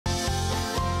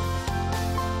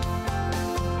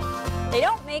They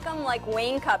don't make them like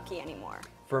Wayne Kupke anymore.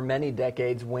 For many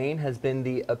decades, Wayne has been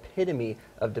the epitome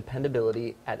of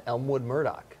dependability at Elmwood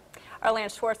Murdoch. Our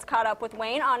Lance Schwartz caught up with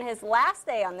Wayne on his last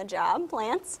day on the job.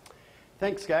 Lance?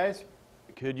 Thanks, guys.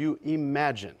 Could you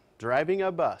imagine driving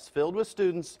a bus filled with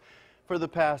students for the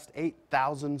past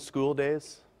 8,000 school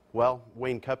days? Well,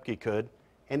 Wayne Kupke could,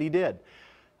 and he did.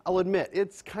 I'll admit,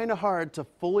 it's kind of hard to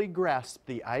fully grasp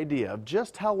the idea of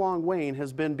just how long Wayne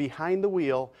has been behind the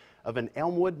wheel of an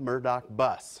Elmwood Murdoch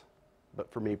bus.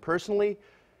 But for me personally,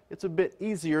 it's a bit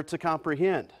easier to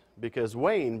comprehend because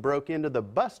Wayne broke into the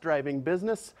bus driving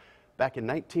business back in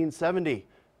 1970.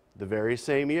 The very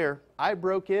same year, I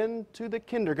broke into the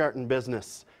kindergarten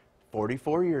business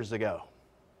 44 years ago.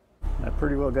 I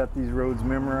pretty well got these roads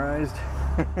memorized.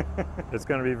 It's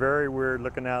going to be very weird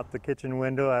looking out the kitchen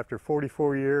window. After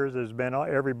 44 years,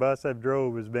 every bus I've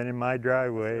drove has been in my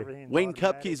driveway. Wayne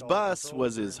Kupke's bus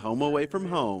was his home away from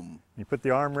home. You put the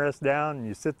armrest down and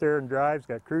you sit there and drive. It's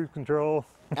got cruise control.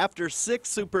 After 6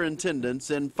 superintendents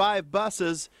and 5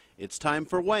 buses, it's time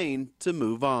for Wayne to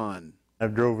move on.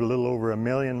 I've drove a little over 1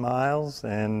 million miles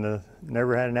and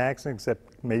never had an accident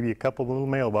except maybe a couple little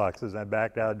mailboxes. I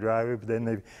backed out of the driveway, but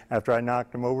then after I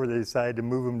knocked them over, they decided to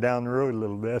move them down the road a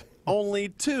little bit. Only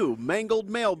 2 mangled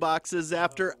mailboxes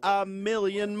after 1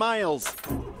 million miles.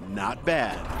 Not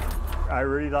bad. I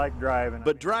really like driving.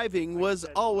 But driving was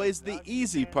always the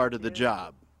easy part of the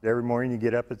job. Every morning you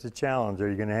get up, it's a challenge. Are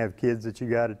you going to have kids that you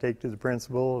got to take to the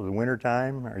principal in the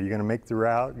wintertime? Are you going to make the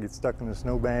route, get stuck in the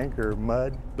snowbank or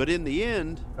mud? But in the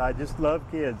end, I just love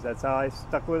kids. That's how I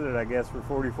stuck with it, I guess, for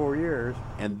 44 years.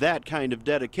 And that kind of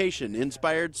dedication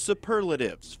inspired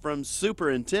superlatives from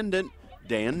Superintendent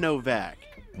Dan Novak.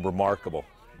 Remarkable.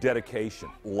 Dedication,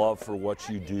 love for what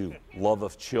you do, love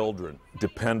of children,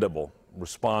 dependable,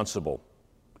 responsible,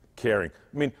 caring.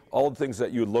 I mean, all the things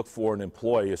that you would look for in an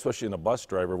employee, especially in a bus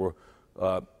driver, were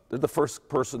they're the first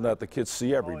person that the kids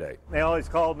see every day. They always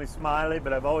called me Smiley,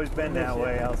 but I've always been that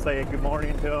way. I'll say good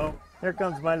morning to them. Here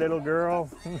comes my little girl.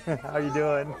 How you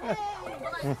doing?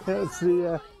 See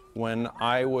ya. When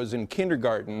I was in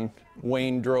kindergarten,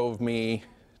 Wayne drove me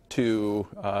to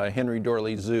Henry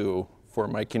Dorley Zoo for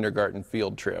my kindergarten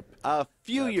field trip. A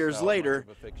few years later,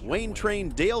 Wayne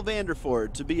trained Dale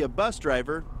Vanderford to be a bus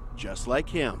driver just like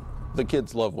him. The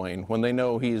kids love Wayne. When they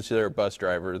know he's their bus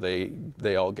driver,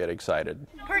 they all get excited.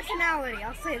 Personality,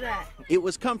 I'll say that. It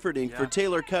was comforting for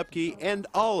Taylor Kupke and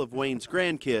all of Wayne's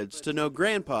grandkids to know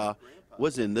Grandpa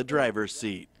was in the driver's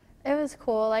seat. It was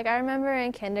cool. Like, I remember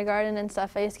in kindergarten and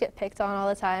stuff, I used to get picked on all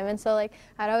the time, and so like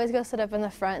I'd always go sit up in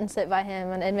the front and sit by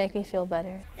him, and it'd make me feel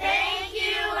better. Thank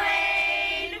you,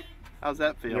 Wayne. How's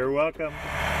that feel? You're welcome.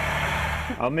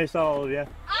 I'll miss all of you.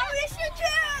 I'll miss you too.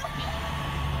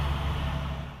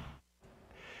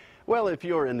 Well, if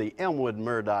you're in the Elmwood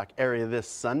Murdoch area this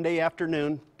Sunday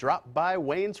afternoon, drop by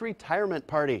Wayne's retirement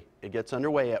party. It gets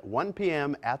underway at 1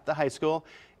 p.m. at the high school.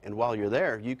 And while you're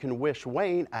there, you can wish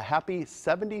Wayne a happy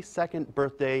 72nd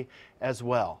birthday as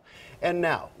well. And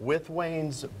now, with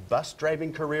Wayne's bus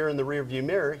driving career in the rearview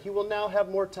mirror, he will now have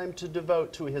more time to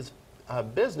devote to his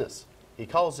business. He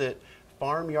calls it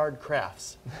Farmyard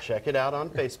Crafts. Check it out on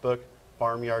Facebook,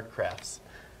 Farmyard Crafts.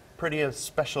 Pretty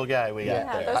special guy we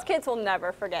got there. Those kids will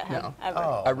never forget him, No. ever.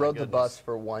 I rode the bus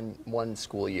for one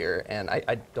school year, and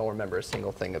I don't remember a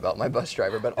single thing about my bus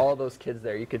driver, but all those kids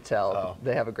there, you could tell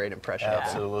they have a great impression of him.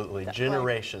 Absolutely.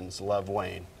 Generations love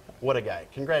Wayne. What a guy.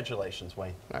 Congratulations,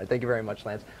 Wayne. All right, thank you very much,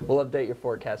 Lance. We'll update your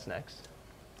forecast next.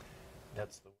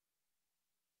 That's the